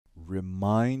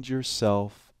remind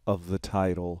yourself of the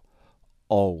title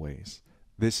always.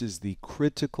 This is the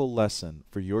critical lesson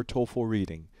for your TOEFL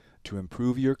reading to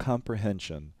improve your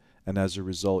comprehension and as a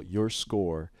result your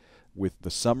score with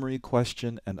the summary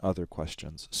question and other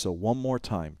questions. So one more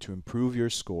time, to improve your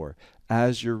score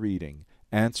as you're reading,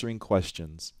 answering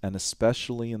questions, and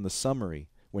especially in the summary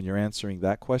when you're answering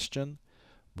that question,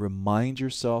 remind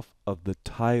yourself of the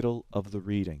title of the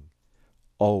reading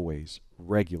always,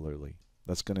 regularly.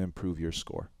 That's going to improve your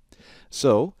score.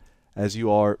 So, as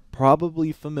you are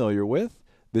probably familiar with,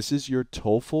 this is your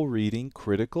TOEFL Reading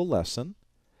Critical Lesson.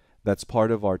 That's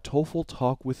part of our TOEFL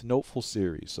Talk with NoteFull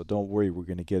series. So don't worry, we're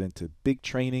going to get into big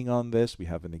training on this. We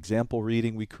have an example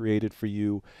reading we created for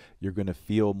you. You're going to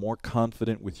feel more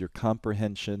confident with your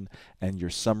comprehension and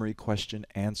your summary question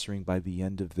answering by the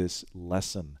end of this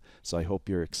lesson. So I hope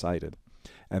you're excited.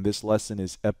 And this lesson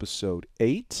is episode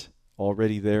 8,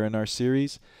 already there in our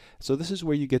series. So this is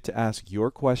where you get to ask your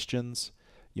questions,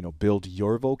 build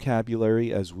your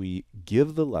vocabulary as we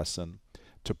give the lesson,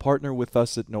 to partner with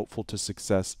us at NoteFull to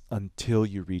success until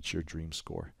you reach your dream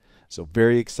score. So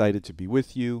very excited to be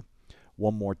with you.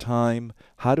 One more time,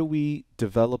 how do we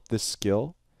develop this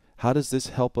skill? How does this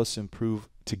help us improve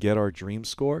to get our dream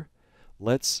score?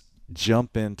 Let's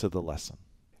jump into the lesson.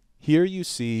 Here you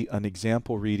see an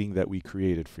example reading that we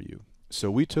created for you.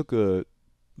 So we took the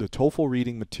TOEFL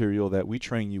reading material that we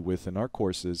train you with in our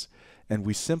courses, and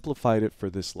we simplified it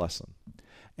for this lesson.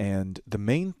 And the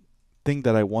main thing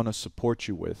that I want to support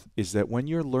you with is that when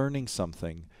you're learning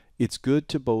something, it's good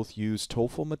to both use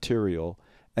TOEFL material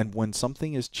and when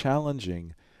something is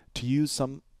challenging, to use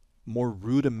some more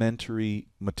rudimentary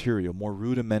material, more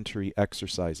rudimentary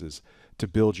exercises to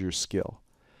build your skill.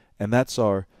 And that's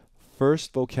our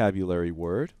first vocabulary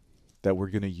word that we're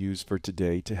going to use for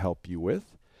today to help you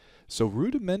with. So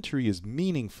rudimentary is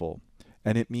meaningful,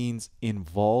 and it means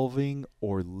involving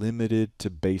or limited to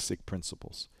basic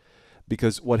principles.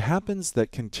 Because what happens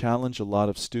that can challenge a lot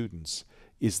of students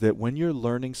is that when you're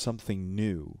learning something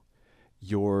new,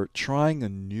 you're trying a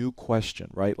new question,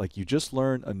 right? Like you just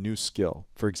learned a new skill,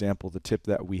 for example, the tip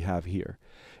that we have here,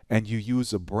 and you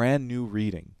use a brand new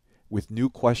reading with new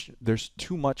question. There's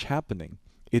too much happening.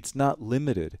 It's not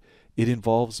limited. It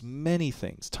involves many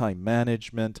things: time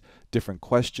management, different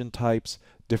question types,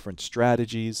 different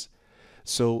strategies.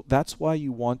 So that's why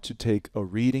you want to take a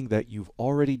reading that you've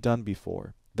already done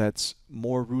before, that's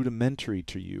more rudimentary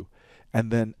to you,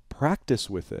 and then practice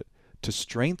with it to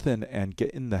strengthen and get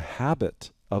in the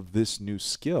habit of this new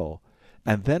skill,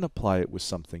 and then apply it with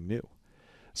something new.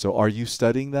 So are you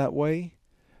studying that way?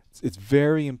 It's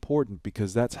very important,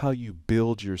 because that's how you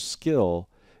build your skill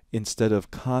instead of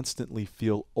constantly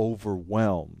feel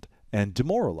overwhelmed and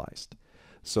demoralized.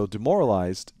 So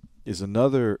demoralized is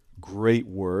another great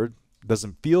word.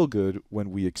 Doesn't feel good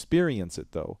when we experience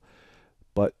it though.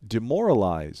 But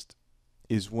demoralized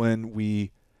is when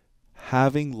we,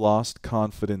 having lost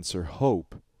confidence or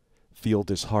hope, feel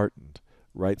disheartened,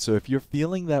 right? So if you're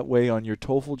feeling that way on your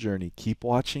TOEFL journey, keep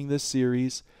watching this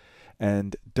series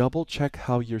and double check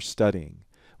how you're studying.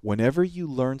 Whenever you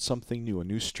learn something new, a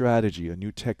new strategy, a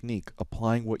new technique,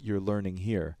 applying what you're learning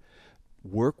here,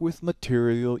 work with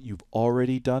material you've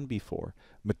already done before,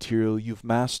 material you've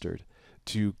mastered,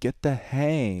 to get the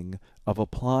hang of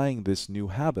applying this new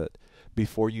habit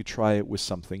before you try it with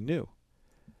something new.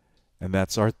 And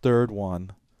that's our third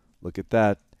one. Look at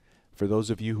that. For those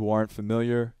of you who aren't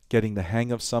familiar, getting the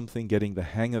hang of something, getting the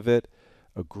hang of it,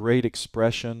 a great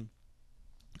expression,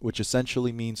 which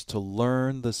essentially means to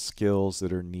learn the skills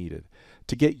that are needed,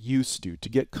 to get used to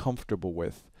get comfortable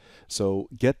with. So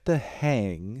get the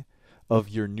hang of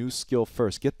your new skill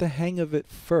first. Get the hang of it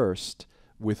first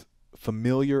with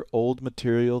familiar old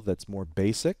material that's more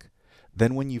basic.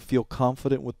 Then when you feel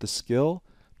confident with the skill,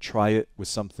 try it with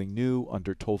something new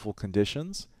under TOEFL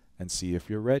conditions and see if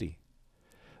you're ready.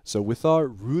 So with our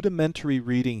rudimentary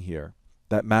reading here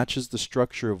that matches the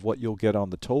structure of what you'll get on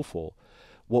the TOEFL,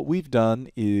 what we've done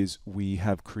is we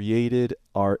have created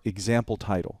our example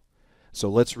title. So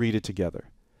let's read it together.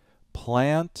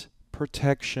 Plant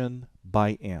Protection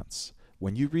by Ants.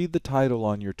 When you read the title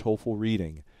on your TOEFL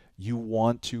reading, you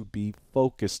want to be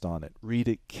focused on it. Read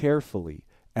it carefully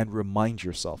and remind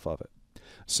yourself of it.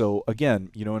 So again,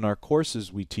 in our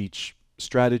courses we teach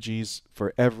strategies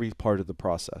for every part of the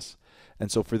process. And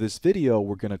so for this video,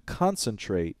 we're going to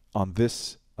concentrate on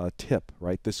this tip,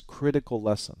 right? This critical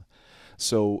lesson.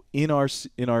 So in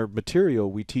our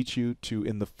material, we teach you to,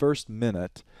 in the first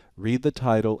minute, read the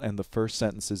title and the first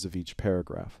sentences of each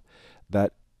paragraph.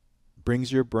 That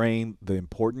brings your brain the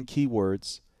important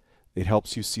keywords. It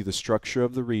helps you see the structure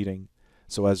of the reading.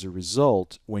 So as a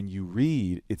result, when you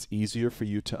read, it's easier for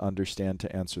you to understand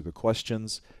to answer the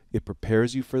questions. It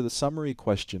prepares you for the summary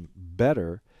question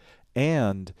better.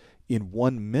 And in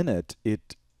 1 minute,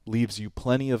 it leaves you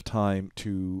plenty of time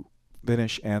to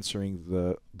finish answering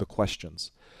the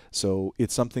questions. So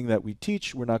it's something that we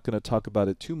teach. We're not going to talk about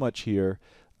it too much here,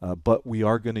 but we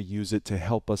are going to use it to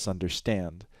help us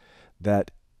understand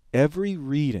that every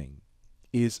reading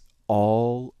is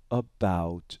all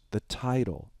about the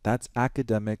title. That's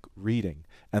academic reading.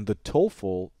 And the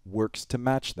TOEFL works to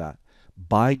match that.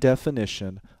 By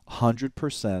definition,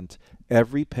 100%,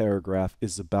 every paragraph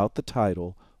is about the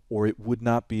title, or it would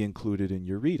not be included in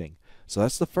your reading. So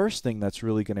that's the first thing that's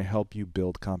really going to help you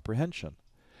build comprehension.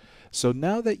 So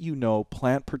now that you know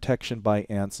plant protection by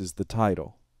ants is the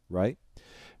title, right?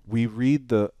 We read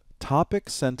the topic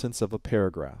sentence of a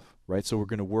paragraph, right? So we're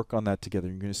going to work on that together.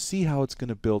 You're going to see how it's going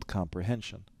to build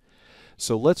comprehension.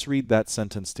 So let's read that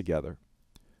sentence together.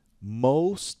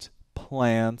 Most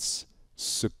plants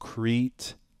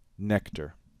secrete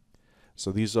nectar.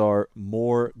 So these are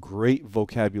more great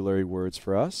vocabulary words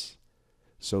for us.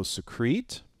 So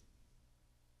secrete,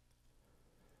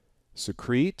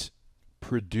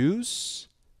 produce,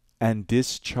 and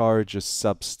discharge a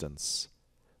substance,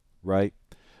 right?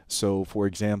 So for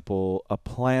example, a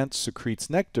plant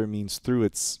secretes nectar means through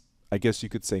its, I guess you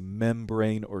could say,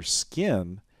 membrane or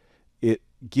skin, it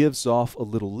gives off a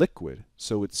little liquid,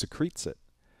 so it secretes it.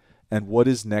 And what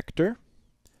is nectar?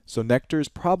 So nectar is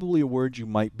probably a word you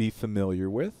might be familiar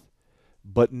with,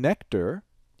 but nectar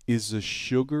is a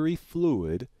sugary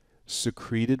fluid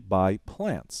secreted by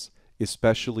plants,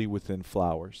 especially within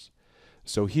flowers.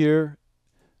 So here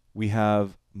we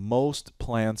have most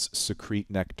plants secrete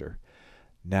nectar.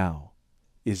 Now,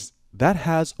 that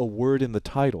has a word in the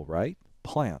title, right?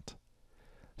 Plant.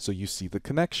 So you see the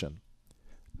connection.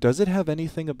 Does it have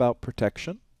anything about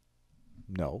protection?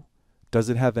 No. Does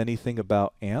it have anything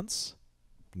about ants?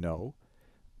 No.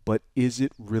 But is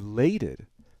it related?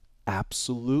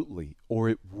 Absolutely. Or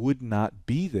it would not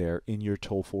be there in your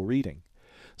TOEFL reading.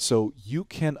 So you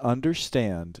can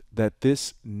understand that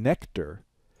this nectar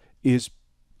is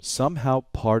somehow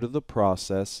part of the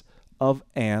process of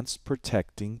ants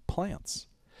protecting plants.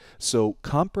 So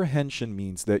comprehension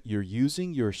means that you're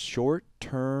using your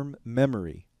short-term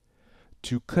memory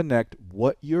to connect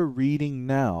what you're reading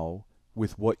now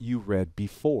with what you read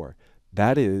before.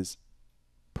 That is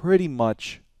pretty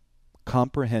much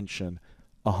comprehension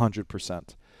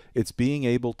 100%. It's being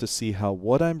able to see how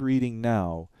what I'm reading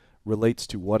now relates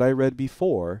to what I read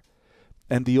before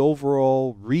and the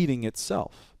overall reading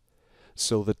itself.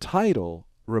 So the title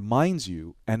reminds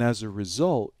you, and as a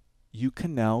result, you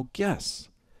can now guess.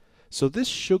 So this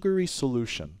sugary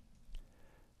solution,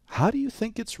 how do you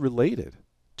think it's related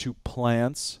to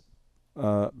plants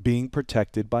being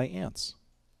protected by ants?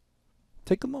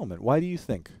 Take a moment. Why do you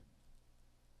think?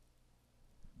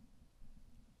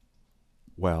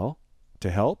 Well,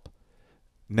 to help,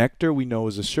 nectar we know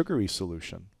is a sugary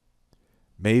solution.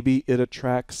 Maybe it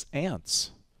attracts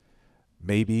ants.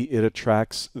 Maybe it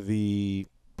attracts the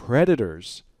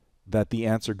predators that the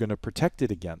ants are going to protect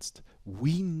it against.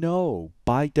 We know,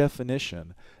 by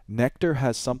definition, nectar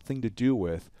has something to do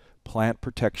with plant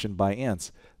protection by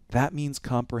ants. That means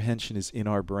comprehension is in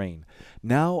our brain.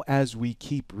 Now, as we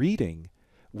keep reading,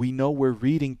 we know we're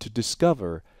reading to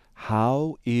discover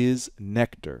how is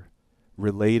nectar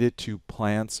related to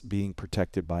plants being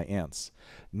protected by ants.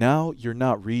 Now you're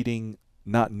not reading,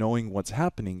 not knowing what's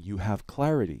happening, you have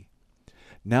clarity.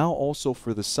 Now also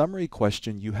for the summary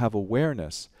question, you have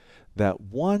awareness that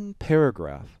one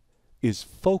paragraph is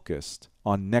focused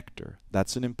on nectar.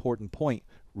 That's an important point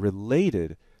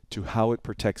related to how it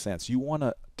protects ants. You want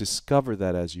to discover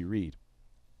that as you read.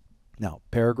 Now,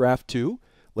 paragraph 2,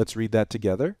 let's read that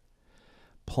together.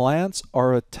 Plants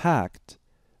are attacked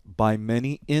by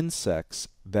many insects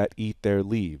that eat their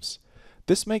leaves.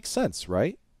 This makes sense,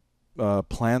 right?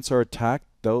 Plants are attacked,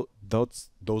 those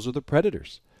are the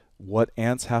predators. What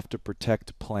ants have to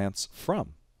protect plants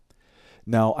from.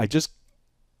 Now, I just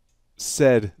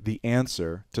said the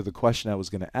answer to the question I was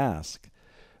going to ask,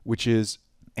 which is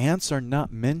ants are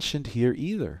not mentioned here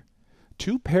either.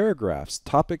 2 paragraphs,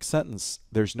 topic sentence,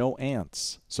 there's no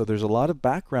ants. So there's a lot of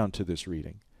background to this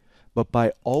reading. But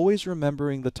by always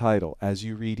remembering the title as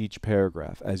you read each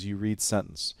paragraph, as you read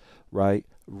sentence, right,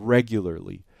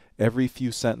 regularly, every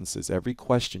few sentences, every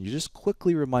question, you just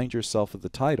quickly remind yourself of the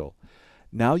title.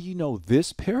 Now you know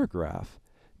this paragraph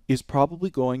is probably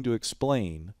going to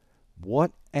explain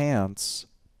what ants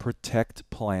protect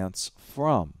plants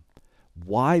from,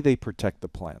 why they protect the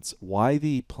plants, why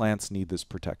the plants need this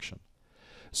protection.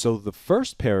 So the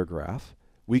first paragraph,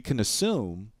 we can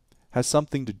assume has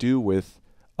something to do with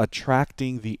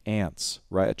attracting the ants,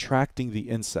 right? Attracting the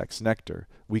insects, nectar.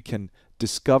 We can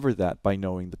discover that by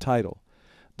knowing the title.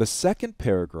 The second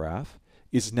paragraph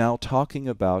is now talking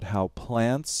about how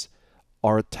plants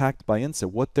are attacked by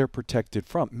insects, what they're protected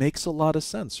from. Makes a lot of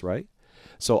sense, right?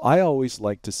 So I always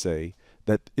like to say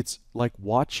that it's like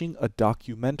watching a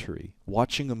documentary,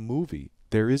 watching a movie.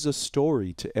 There is a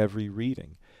story to every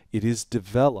reading. It is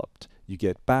developed. You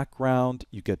get background,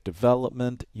 you get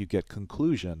development, you get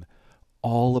conclusion,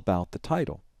 all about the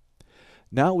title.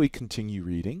 Now we continue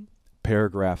reading.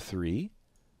 Paragraph 3.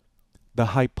 The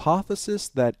hypothesis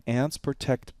that ants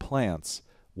protect plants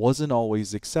wasn't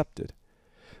always accepted.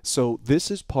 So this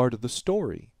is part of the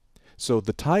story. So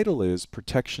the title is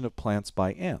Protection of Plants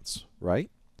by Ants, right?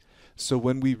 So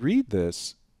when we read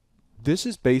this, this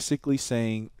is basically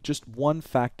saying just one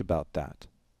fact about that.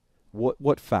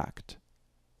 What fact?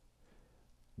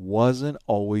 Wasn't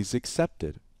always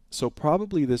accepted. So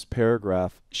probably this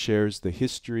paragraph shares the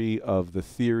history of the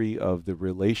theory of the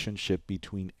relationship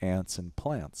between ants and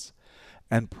plants.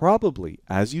 And probably,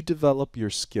 as you develop your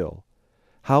skill,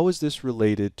 how is this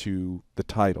related to the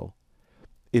title?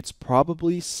 It's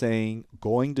probably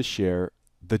going to share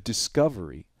the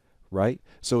discovery, right?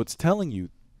 So it's telling you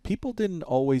people didn't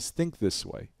always think this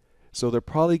way. So they're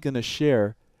probably going to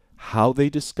share how they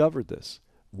discovered this.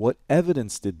 What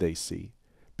evidence did they see?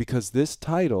 Because this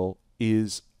title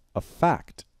is a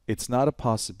fact. It's not a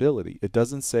possibility. It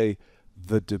doesn't say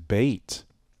the debate.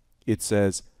 It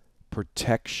says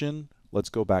protection. Let's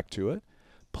go back to it.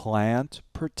 Plant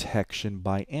protection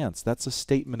by ants. That's a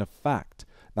statement of fact,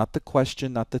 not the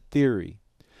question, not the theory.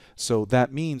 So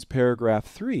that means paragraph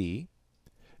 3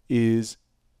 is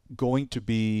going to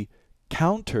be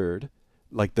countered,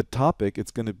 like the topic,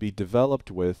 it's going to be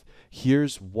developed with,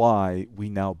 here's why we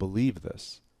now believe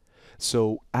this.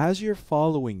 So as you're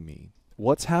following me,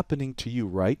 what's happening to you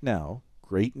right now,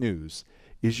 great news,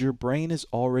 is your brain is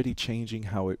already changing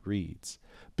how it reads.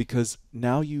 Because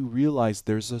now you realize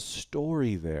there's a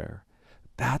story there.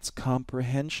 That's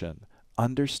comprehension,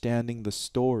 understanding the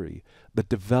story, the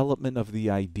development of the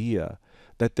idea,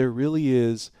 that there really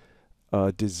is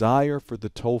a desire for the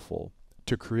TOEFL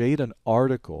to create an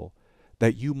article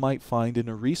that you might find in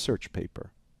a research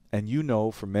paper. And you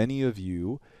know, for many of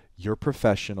you, you're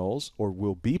professionals or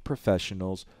will be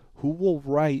professionals who will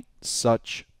write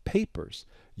such papers.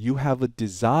 You have a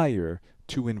desire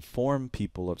to inform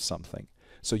people of something.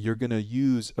 So you're going to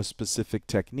use a specific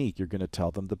technique. You're going to tell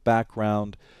them the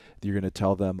background. You're going to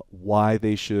tell them why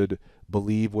they should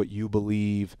believe what you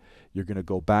believe. You're going to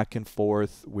go back and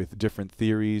forth with different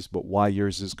theories, but why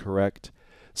yours is correct.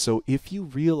 So if you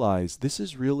realize this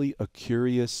is really a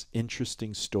curious,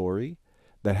 interesting story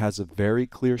that has a very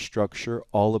clear structure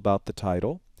all about the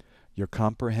title, your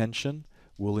comprehension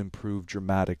will improve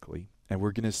dramatically. And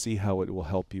we're going to see how it will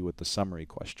help you with the summary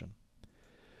question.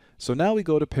 So now we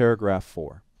go to paragraph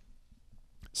 4.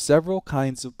 Several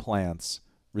kinds of plants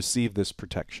receive this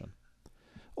protection.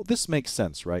 Well, this makes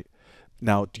sense, right?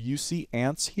 Now, do you see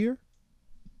ants here?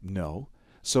 No.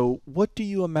 So what do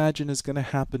you imagine is going to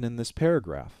happen in this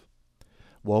paragraph?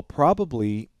 Well,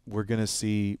 probably we're going to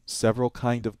see several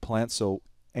kinds of plants. So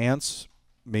ants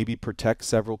maybe protect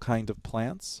several kinds of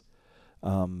plants.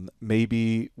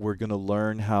 Maybe we're going to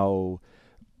learn how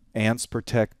ants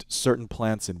protect certain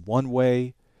plants in one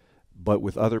way, but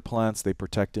with other plants they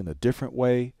protect in a different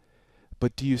way.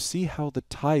 But do you see how the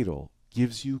title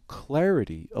gives you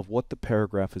clarity of what the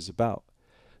paragraph is about?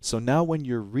 So now when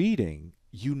you're reading,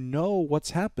 you know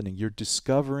what's happening. You're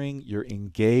discovering, you're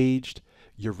engaged,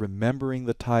 you're remembering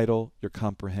the title, your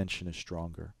comprehension is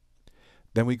stronger.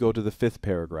 Then we go to the 5th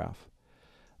paragraph.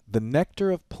 The nectar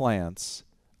of plants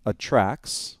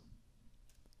attracts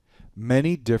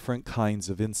many different kinds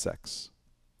of insects.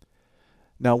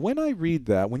 Now, when you read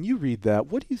that,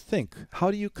 what do you think? How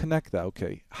do you connect that?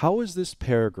 Okay, how is this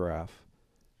paragraph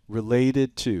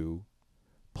related to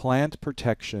plant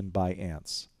protection by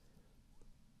ants?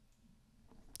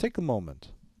 Take a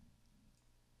moment.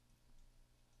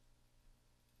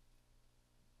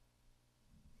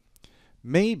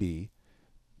 Maybe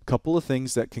a couple of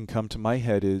things that can come to my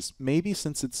head is maybe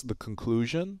since it's the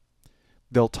conclusion,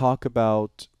 they'll talk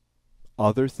about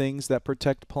other things that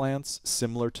protect plants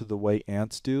similar to the way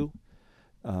ants do.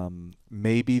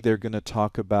 Maybe they're going to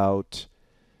talk about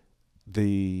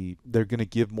they're going to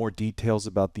give more details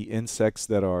about the insects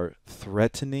that are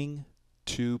threatening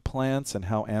to plants and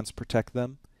how ants protect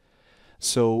them.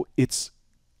 So it's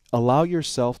allow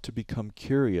yourself to become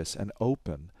curious and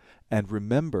open, and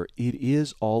remember it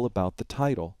is all about the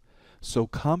title. So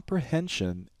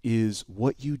comprehension is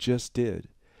what you just did.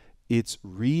 It's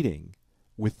reading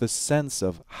with the sense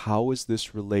of how is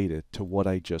this related to what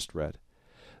I just read.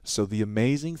 So the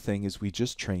amazing thing is we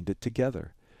just trained it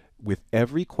together. With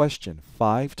every question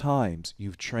 5 times,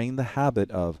 you've trained the habit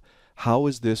of how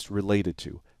is this related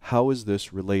to? How is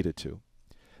this related to?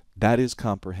 That is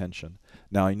comprehension.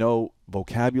 Now I know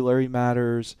vocabulary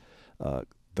matters, uh,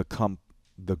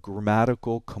 the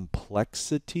grammatical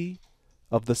complexity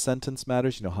of the sentence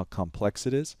matters, you know how complex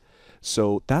it is.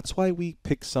 So that's why we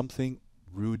pick something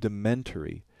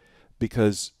rudimentary,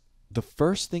 because the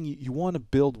first thing you want to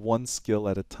build one skill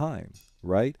at a time,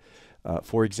 right?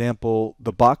 For example,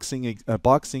 the boxing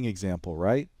example,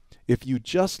 right? If you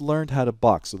just learned how to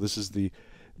box, so this is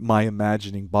my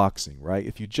imagining boxing, right?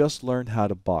 If you just learned how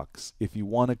to box, if you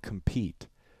want to compete,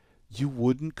 you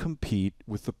wouldn't compete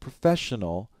with a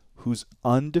professional who's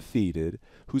undefeated,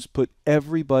 who's put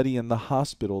everybody in the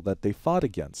hospital that they fought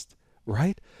against,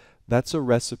 right? That's a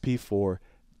recipe for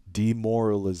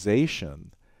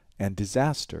demoralization and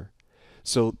disaster.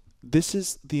 So this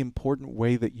is the important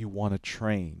way that you want to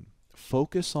train.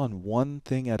 Focus on one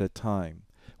thing at a time,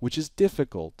 which is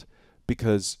difficult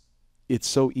because it's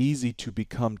so easy to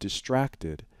become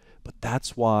distracted. But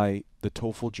that's why the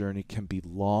TOEFL journey can be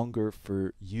longer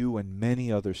for you and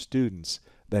many other students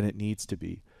than it needs to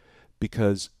be,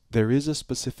 because there is a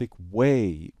specific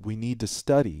way we need to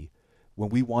study when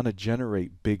we want to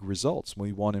generate big results, when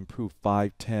we want to improve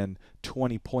 5, 10,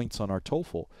 20 points on our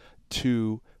TOEFL,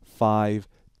 2, 5,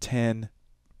 10,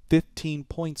 15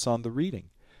 points on the reading.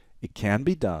 It can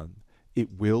be done, it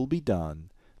will be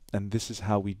done, and this is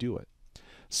how we do it.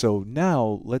 So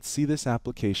now let's see this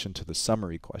application to the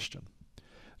summary question.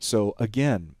 So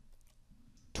again,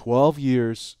 12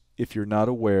 years, if you're not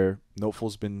aware,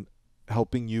 NoteFull's been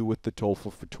helping you with the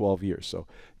TOEFL for 12 years. So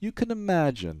you can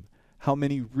imagine how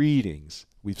many readings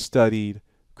we've studied,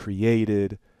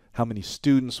 created, how many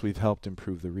students we've helped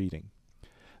improve the reading.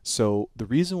 So the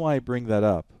reason why I bring that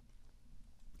up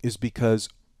is because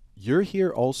you're here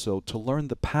also to learn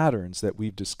the patterns that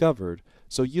we've discovered,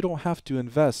 so you don't have to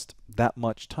invest that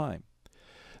much time.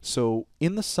 So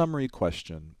in the summary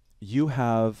question, you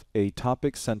have a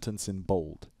topic sentence in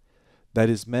bold that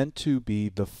is meant to be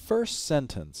the first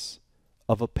sentence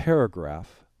of a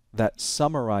paragraph that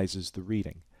summarizes the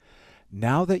reading.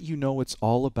 Now that you know it's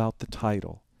all about the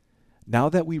title, now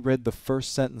that we read the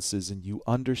first sentences and you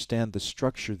understand the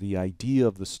structure, the idea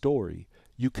of the story,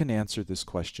 you can answer this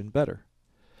question better.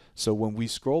 So when we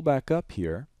scroll back up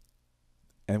here,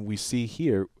 and we see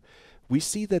here, we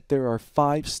see that there are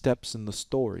 5 steps in the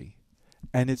story,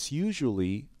 and it's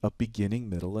usually a beginning,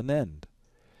 middle, and end.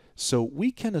 So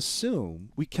we can assume,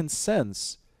 we can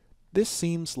sense, this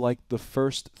seems like the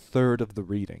first third of the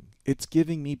reading. It's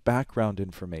giving me background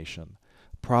information,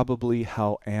 probably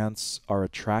how ants are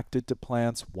attracted to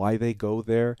plants, why they go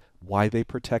there, why they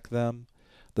protect them.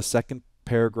 The second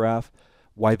paragraph,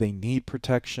 why they need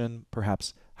protection,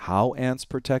 perhaps how ants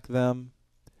protect them.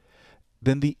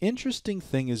 Then the interesting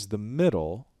thing is the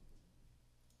middle,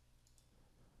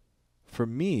 for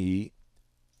me,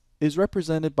 is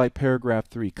represented by paragraph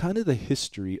 3, kind of the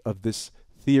history of this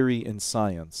theory in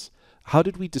science. How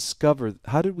did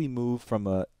we move from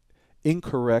a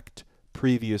incorrect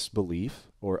previous belief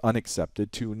or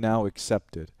unaccepted to now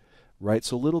accepted, right?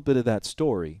 So a little bit of that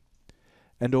story.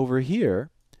 And over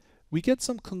here, we get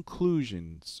some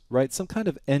conclusions, right? Some kind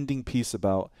of ending piece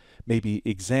about maybe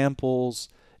examples,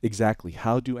 exactly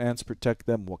how do ants protect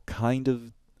them, what kind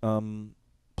of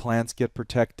plants get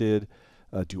protected,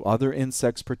 do other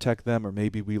insects protect them, or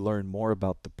maybe we learn more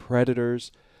about the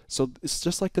predators. So it's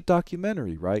just like a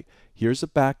documentary, right? Here's a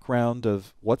background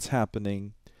of what's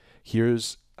happening,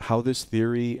 here's how this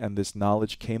theory and this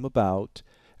knowledge came about,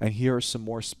 and here are some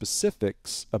more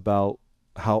specifics about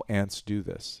how ants do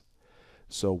this.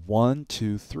 So 1,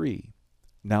 2, 3.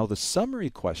 Now the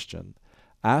summary question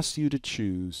asks you to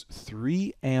choose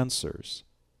 3 answers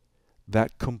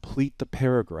that complete the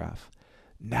paragraph.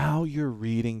 Now you're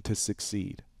reading to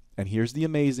succeed. And here's the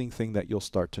amazing thing that you'll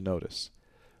start to notice.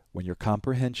 When your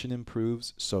comprehension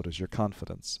improves, so does your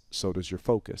confidence, so does your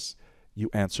focus. You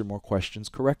answer more questions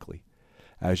correctly.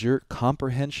 As your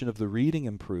comprehension of the reading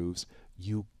improves,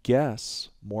 you guess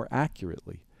more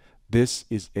accurately. This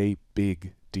is a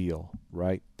big deal,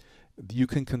 right? You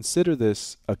can consider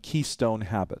this a keystone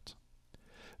habit.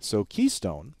 So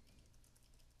keystone,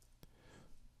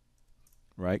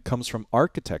 right, comes from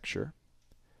architecture,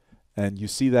 and you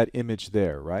see that image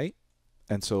there, right?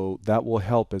 And so that will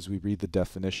help as we read the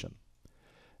definition.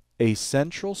 A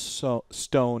central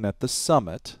stone at the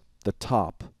summit, the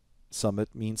top, summit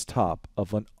means top,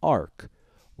 of an arc,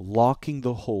 locking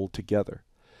the whole together.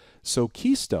 So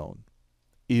keystone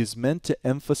is meant to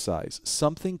emphasize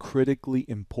something critically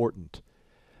important.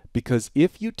 Because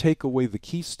if you take away the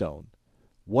keystone,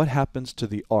 what happens to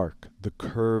the arc, the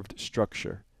curved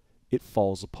structure? It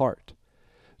falls apart.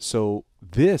 So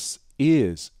this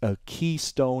is a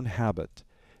keystone habit.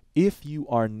 If you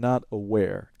are not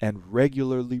aware and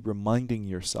regularly reminding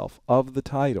yourself of the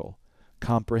title,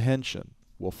 comprehension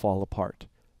will fall apart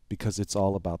because it's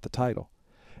all about the title.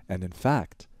 And in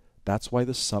fact, that's why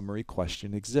the summary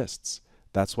question exists.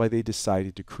 That's why they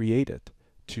decided to create it,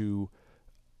 to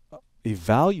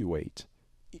evaluate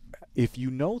if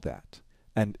you know that,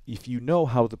 and if you know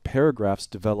how the paragraphs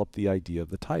develop the idea of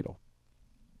the title.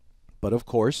 But of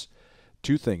course,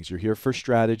 two things. You're here for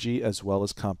strategy as well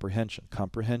as comprehension.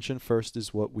 Comprehension first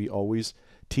is what we always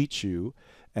teach you,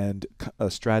 and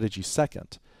strategy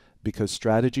second, because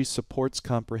strategy supports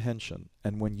comprehension.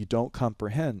 And when you don't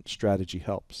comprehend, strategy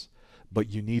helps. But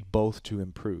you need both to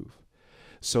improve.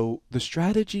 So the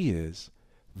strategy is,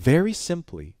 very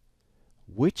simply,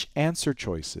 which answer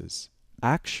choices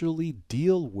actually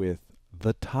deal with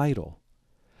the title.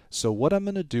 So what I'm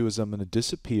going to do is I'm going to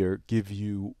disappear, give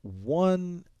you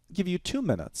 2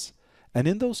 minutes. And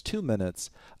in those 2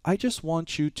 minutes, I just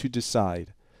want you to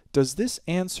decide, does this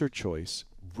answer choice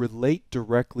relate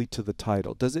directly to the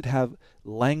title? Does it have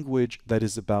language that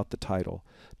is about the title?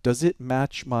 Does it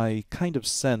match my kind of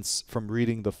sense from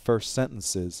reading the first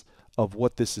sentences of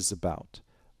what this is about,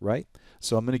 right?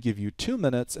 So I'm going to give you 2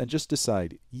 minutes and just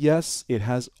decide, yes, it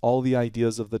has all the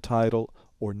ideas of the title,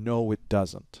 or no, it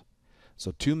doesn't.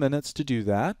 So 2 minutes to do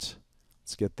that.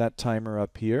 Let's get that timer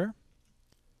up here.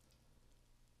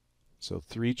 So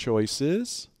 3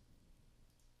 choices.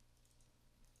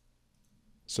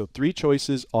 So 3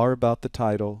 choices are about the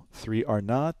title, 3 are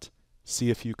not. See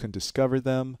if you can discover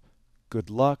them. Good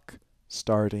luck,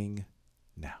 starting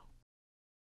now.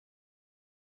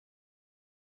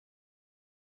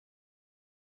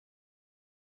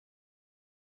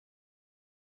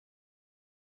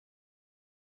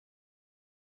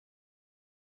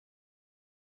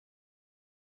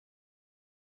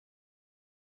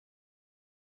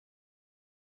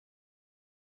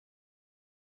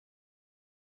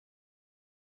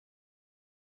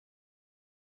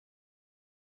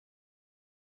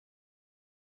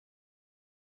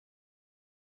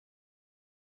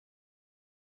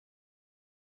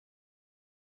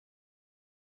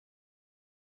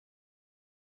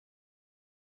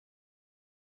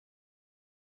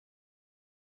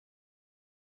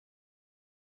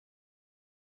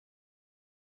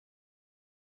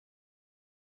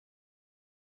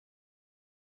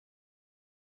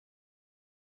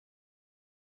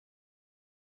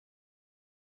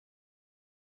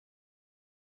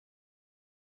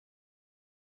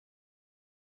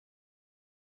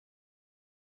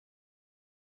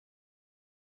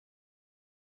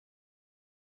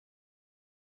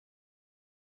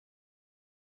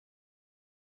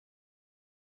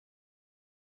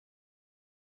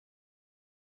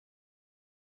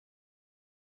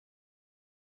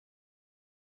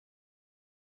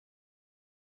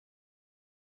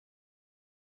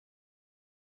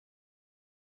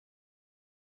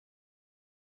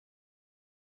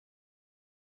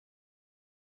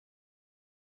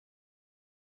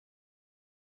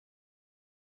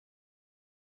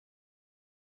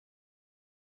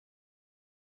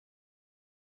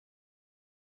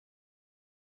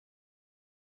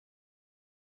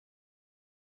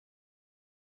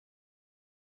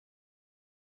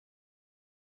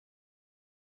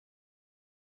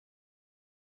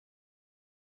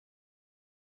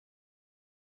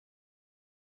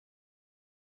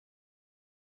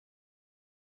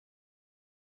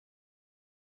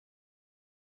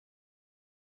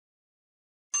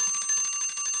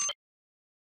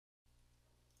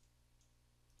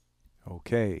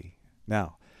 Okay,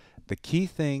 now the key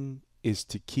thing is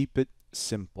to keep it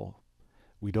simple.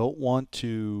 We don't want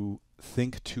to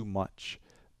think too much,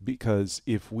 because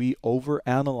if we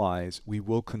overanalyze, we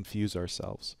will confuse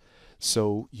ourselves.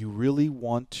 So you really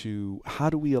want to, how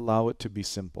do we allow it to be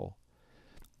simple?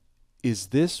 Is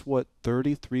this what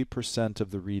 33%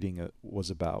 of the reading was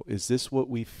about? Is this what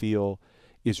we feel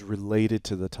is related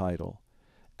to the title?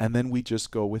 And then we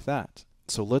just go with that.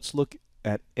 So let's look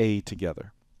at A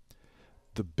together.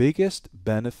 The biggest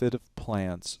benefit of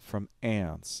plants from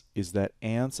ants is that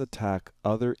ants attack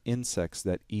other insects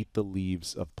that eat the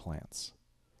leaves of plants.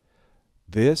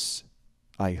 This,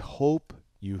 I hope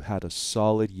you had a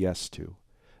solid yes to.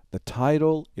 The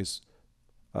title is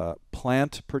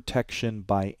Plant Protection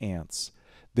by Ants.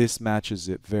 This matches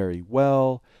it very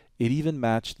well. It even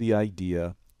matched the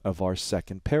idea of our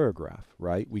second paragraph,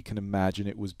 right? We can imagine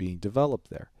it was being developed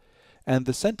there. And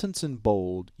the sentence in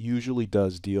bold usually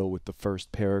does deal with the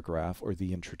first paragraph or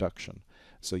the introduction.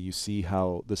 So you see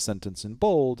how the sentence in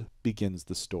bold begins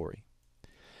the story.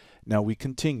 Now we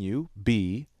continue.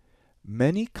 B,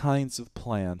 many kinds of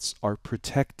plants are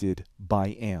protected by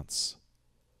ants.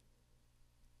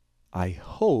 I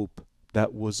hope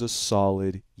that was a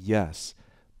solid yes.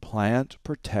 Plant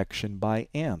protection by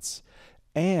ants.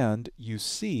 And you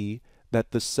see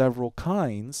that the several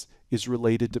kinds is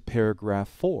related to paragraph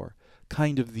 4,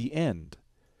 kind of the end.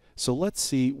 So let's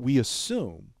see, we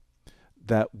assume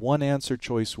that one answer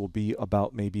choice will be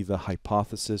about maybe the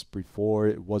hypothesis before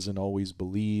it wasn't always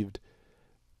believed,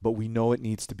 but we know it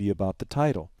needs to be about the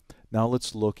title. Now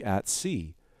let's look at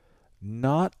C.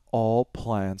 Not all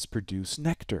plants produce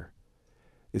nectar.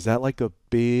 Is that like a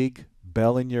big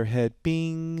bell in your head?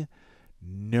 Bing!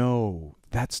 No,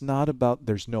 that's not about,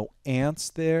 there's no ants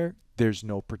there, there's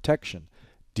no protection.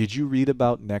 Did you read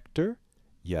about nectar?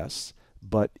 Yes,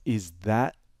 but is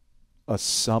that a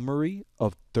summary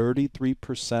of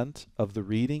 33% of the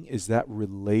reading? Is that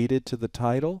related to the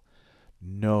title?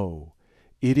 No,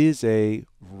 it is a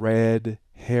red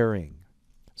herring.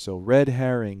 So red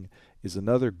herring is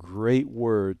another great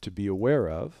word to be aware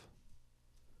of.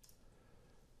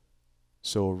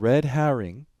 So a red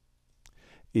herring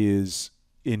is,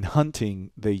 in hunting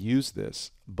they use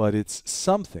this, but it's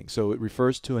something. So it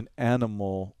refers to an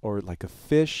animal or like a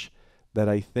fish that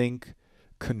I think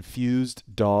confused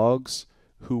dogs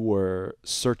who were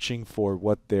searching for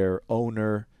what their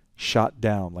owner shot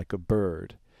down, like a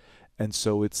bird. And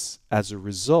so it's, as a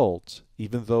result,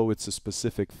 even though it's a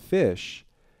specific fish,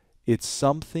 it's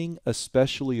something,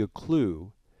 especially a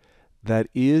clue, that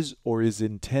is or is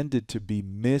intended to be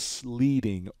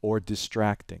misleading or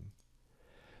distracting.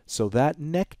 So that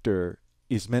nectar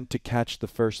is meant to catch the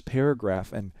first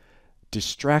paragraph and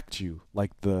distract you,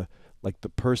 like the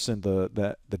person,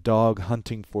 the dog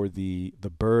hunting for the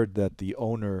bird that the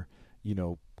owner,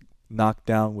 knocked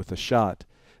down with a shot.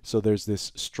 So there's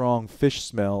this strong fish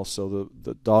smell, so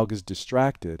the dog is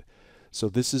distracted. So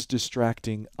this is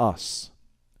distracting us.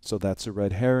 So that's a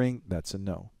red herring, that's a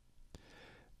no.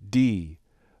 D,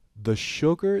 the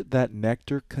sugar that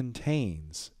nectar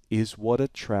contains is what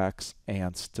attracts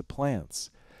ants to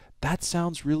plants. That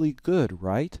sounds really good,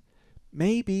 right?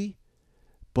 Maybe,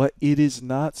 but it is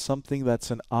not something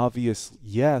that's an obvious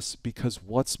yes, because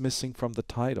what's missing from the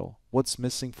title? What's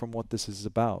missing from what this is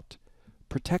about?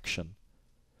 Protection.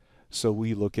 So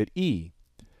we look at E.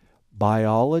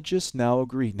 Biologists now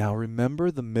agree. Now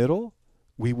remember the middle?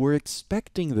 We were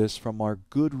expecting this from our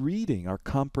good reading, our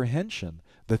comprehension,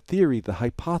 the theory, the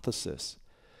hypothesis.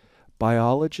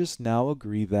 Biologists now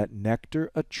agree that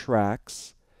nectar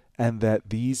attracts and that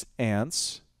these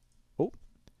ants, oh,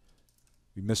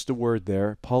 we missed a word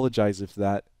there. Apologize if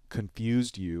that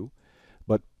confused you,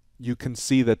 but you can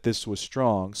see that this was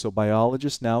strong. So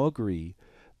biologists now agree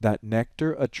that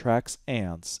nectar attracts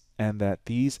ants and that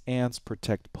these ants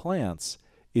protect plants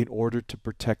in order to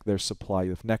protect their supply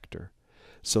of nectar.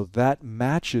 So that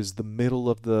matches the middle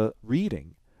of the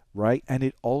reading, right? And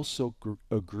it also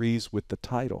agrees with the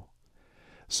title.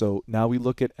 So now we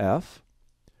look at F.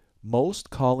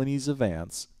 Most colonies of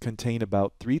ants contain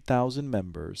about 3,000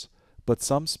 members, but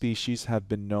some species have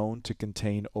been known to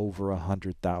contain over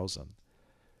 100,000.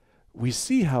 We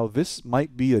see how this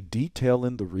might be a detail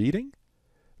in the reading,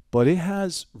 but it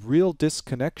has real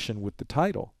disconnection with the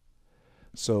title.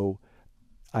 So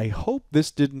I hope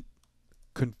this didn't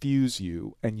confuse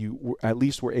you and you at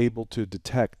least were able to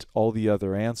detect all the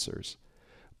other answers.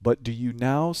 But do you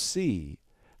now see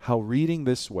how reading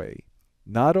this way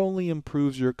not only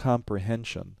improves your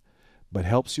comprehension, but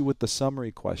helps you with the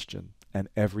summary question and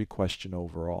every question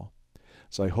overall?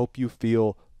 So I hope you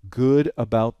feel good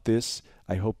about this.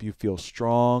 I hope you feel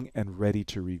strong and ready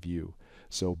to review.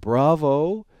 So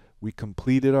bravo, we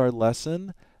completed our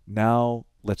lesson. Now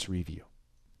let's review.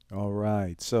 All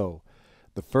right, so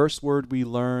the first word we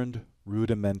learned,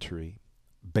 rudimentary,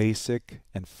 basic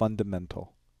and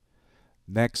fundamental.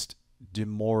 Next,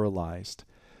 demoralized.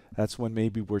 That's when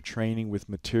maybe we're training with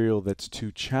material that's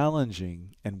too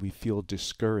challenging and we feel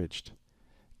discouraged.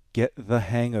 Get the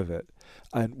hang of it.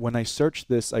 And when I searched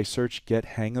this, I searched get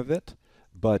hang of it,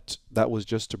 but that was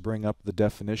just to bring up the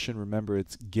definition. Remember,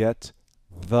 it's get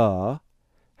the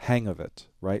hang of it,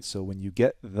 right? So when you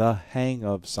get the hang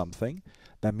of something,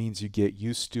 that means you get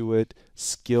used to it,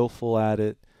 skillful at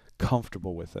it,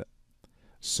 comfortable with it.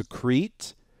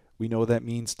 Secrete, we know that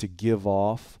means to give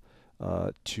off,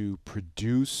 to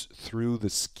produce through the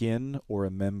skin or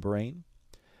a membrane.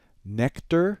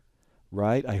 Nectar,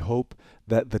 right? I hope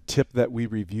that the tip that we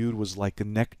reviewed was like a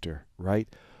nectar, right?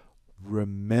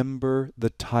 Remember the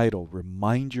title.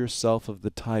 Remind yourself of the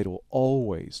title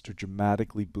always to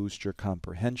dramatically boost your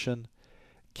comprehension.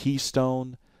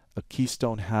 Keystone, a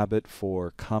keystone habit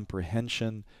for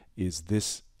comprehension is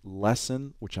this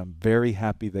lesson, which I'm very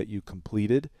happy that you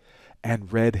completed.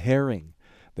 And red herring.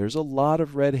 There's a lot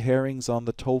of red herrings on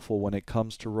the TOEFL when it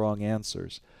comes to wrong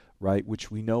answers, right?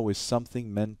 Which we know is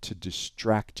something meant to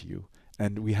distract you.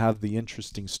 And we have the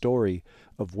interesting story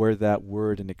of where that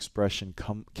word and expression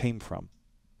came from.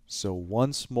 So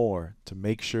once more, to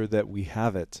make sure that we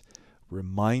have it,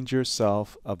 remind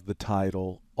yourself of the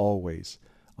title always.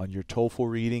 On your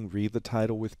TOEFL reading, read the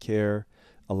title with care.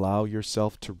 Allow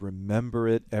yourself to remember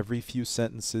it every few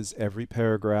sentences, every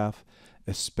paragraph,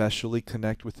 especially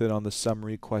connect with it on the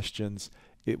summary questions.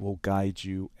 It will guide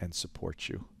you and support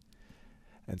you.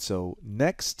 And so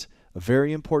next, a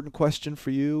very important question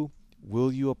for you.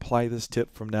 Will you apply this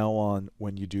tip from now on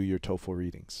when you do your TOEFL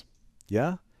readings?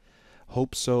 Yeah?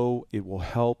 Hope so. It will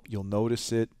help. You'll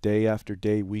notice it day after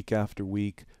day, week after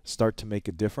week, start to make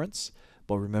a difference.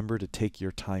 But remember to take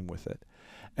your time with it.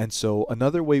 And so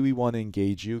another way we want to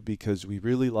engage you, because we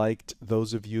really liked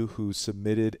those of you who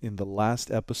submitted in the last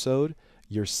episode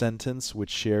your sentence which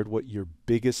shared what your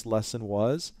biggest lesson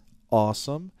was.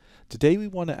 Awesome. Today we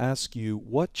want to ask you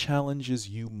what challenges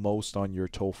you most on your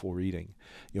TOEFL reading.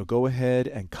 You'll go ahead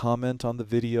and comment on the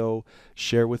video,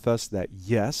 share with us that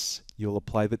yes, you'll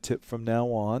apply the tip from now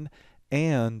on,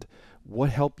 and what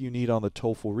help you need on the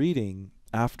TOEFL reading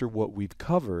after what we've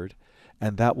covered,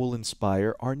 and that will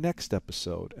inspire our next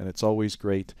episode. And it's always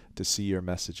great to see your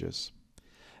messages.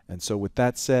 And so with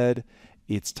that said,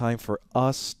 it's time for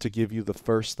us to give you the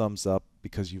first thumbs up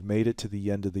because you've made it to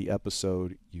the end of the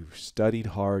episode. You've studied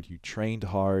hard, you trained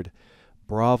hard.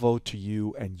 Bravo to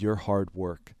you and your hard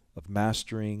work of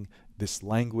mastering this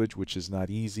language, which is not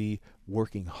easy,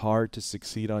 working hard to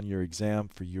succeed on your exam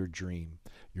for your dream.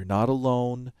 You're not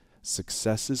alone.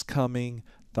 Success is coming.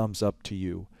 Thumbs up to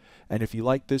you. And if you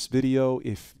like this video,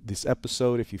 if this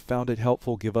episode, if you found it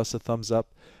helpful, give us a thumbs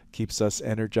up. Keeps us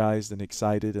energized and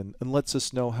excited and lets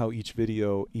us know how each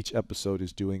video, each episode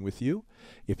is doing with you.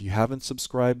 If you haven't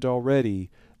subscribed already,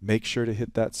 make sure to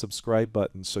hit that subscribe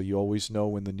button so you always know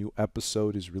when the new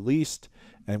episode is released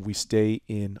and we stay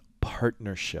in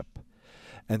partnership.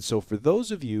 And so for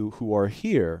those of you who are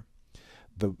here,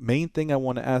 the main thing I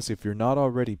want to ask, if you're not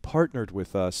already partnered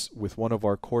with us with one of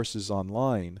our courses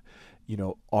online,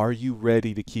 are you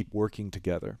ready to keep working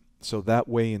together? So that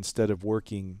way, instead of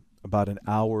working about an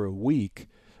hour a week,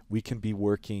 we can be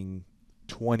working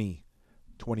 20,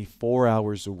 24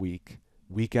 hours a week,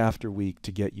 week after week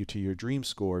to get you to your dream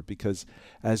score. Because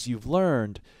as you've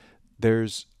learned,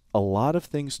 there's a lot of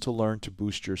things to learn to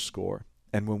boost your score.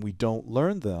 And when we don't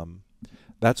learn them,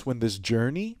 that's when this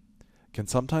journey can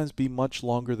sometimes be much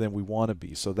longer than we want to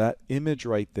be. So that image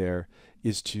right there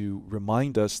is to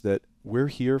remind us that we're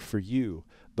here for you.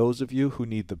 Those of you who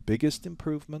need the biggest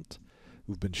improvement,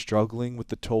 who've been struggling with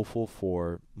the TOEFL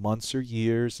for months or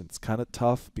years, and it's kind of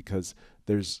tough because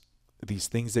there's these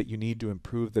things that you need to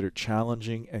improve that are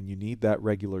challenging and you need that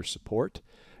regular support.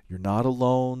 You're not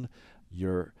alone.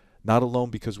 You're not alone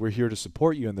because we're here to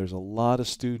support you, and there's a lot of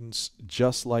students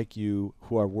just like you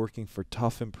who are working for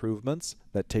tough improvements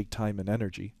that take time and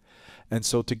energy. And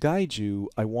so to guide you,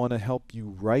 I want to help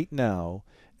you right now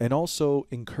and also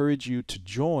encourage you to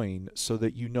join so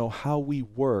that you know how we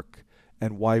work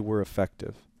and why we're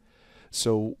effective.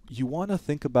 So you want to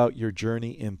think about your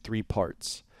journey in 3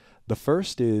 parts. The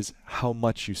first is how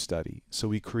much you study. So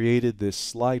we created this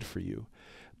slide for you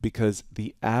because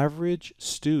the average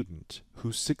student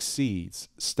who succeeds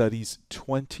studies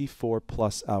 24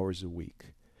 plus hours a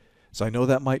week. So I know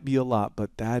that might be a lot,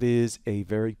 but that is a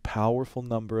very powerful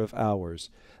number of hours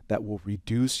that will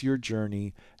reduce your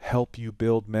journey, help you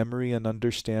build memory and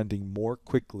understanding more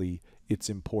quickly. It's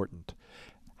important.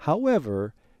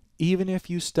 However, even if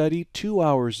you study 2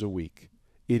 hours a week,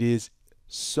 it is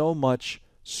so much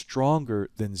stronger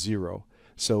than 0.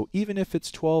 So even if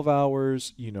it's 12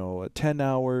 hours, 10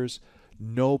 hours,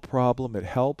 no problem, it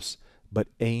helps, but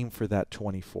aim for that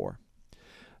 24.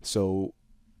 So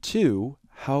 2,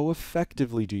 how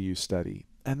effectively do you study?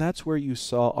 And that's where you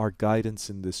saw our guidance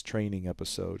in this training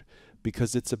episode,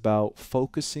 because it's about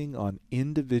focusing on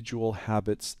individual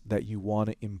habits that you want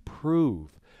to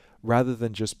improve rather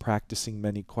than just practicing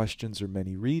many questions or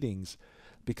many readings,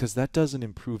 because that doesn't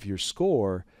improve your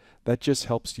score. That just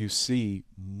helps you see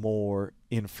more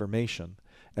information.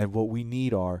 And what we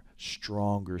need are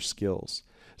stronger skills.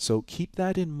 So keep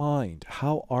that in mind.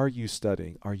 How are you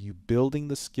studying? Are you building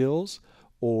the skills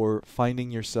or finding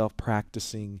yourself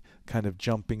practicing, kind of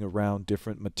jumping around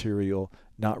different material,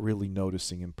 not really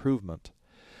noticing improvement?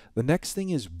 The next thing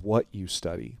is what you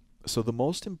study. So the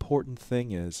most important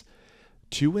thing is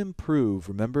to improve,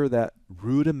 remember that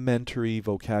rudimentary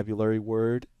vocabulary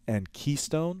word and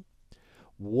keystone?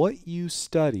 What you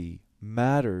study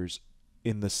matters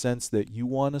in the sense that you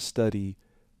want to study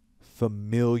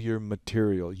familiar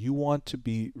material. You want to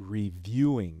be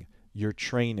reviewing your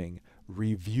training,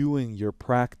 reviewing your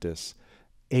practice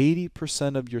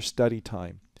 80% of your study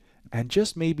time, and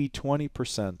just maybe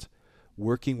 20%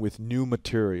 working with new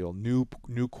material,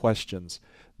 new questions.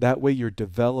 That way you're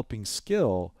developing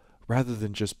skill rather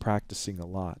than just practicing a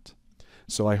lot.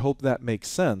 So I hope that makes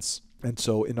sense. And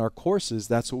so in our courses,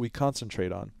 that's what we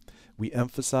concentrate on. We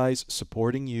emphasize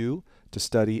supporting you to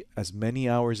study as many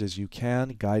hours as you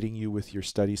can, guiding you with your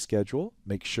study schedule.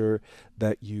 Make sure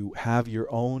that you have your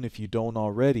own if you don't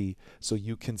already, so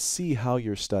you can see how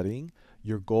you're studying.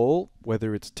 Your goal,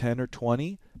 whether it's 10 or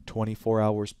 20, 24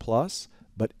 hours plus,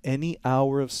 but any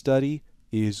hour of study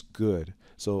is good.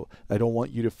 So I don't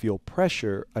want you to feel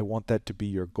pressure. I want that to be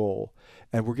your goal.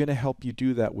 And we're going to help you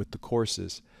do that with the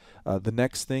courses. The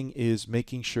next thing is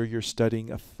making sure you're studying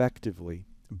effectively,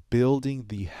 building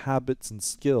the habits and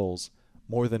skills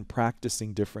more than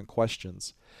practicing different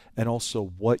questions. And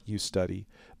also what you study.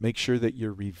 Make sure that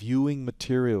you're reviewing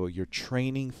material, you're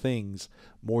training things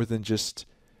more than just,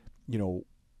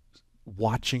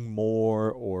 watching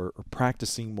more or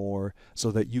practicing more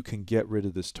so that you can get rid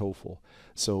of this TOEFL.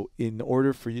 So in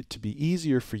order for it to be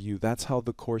easier for you, that's how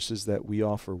the courses that we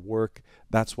offer work.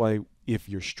 That's why if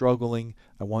you're struggling,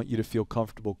 I want you to feel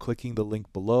comfortable clicking the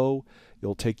link below.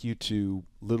 It'll take you to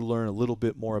learn a little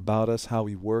bit more about us, how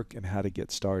we work, and how to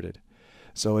get started.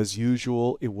 So as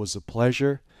usual, it was a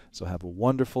pleasure. So have a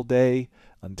wonderful day.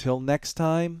 Until next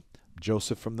time,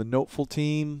 Joseph from the NoteFull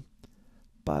team.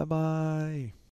 Bye-bye.